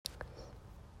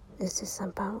This is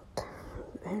about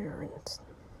Veterans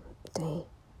Day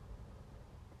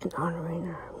and honoring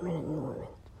our men and women.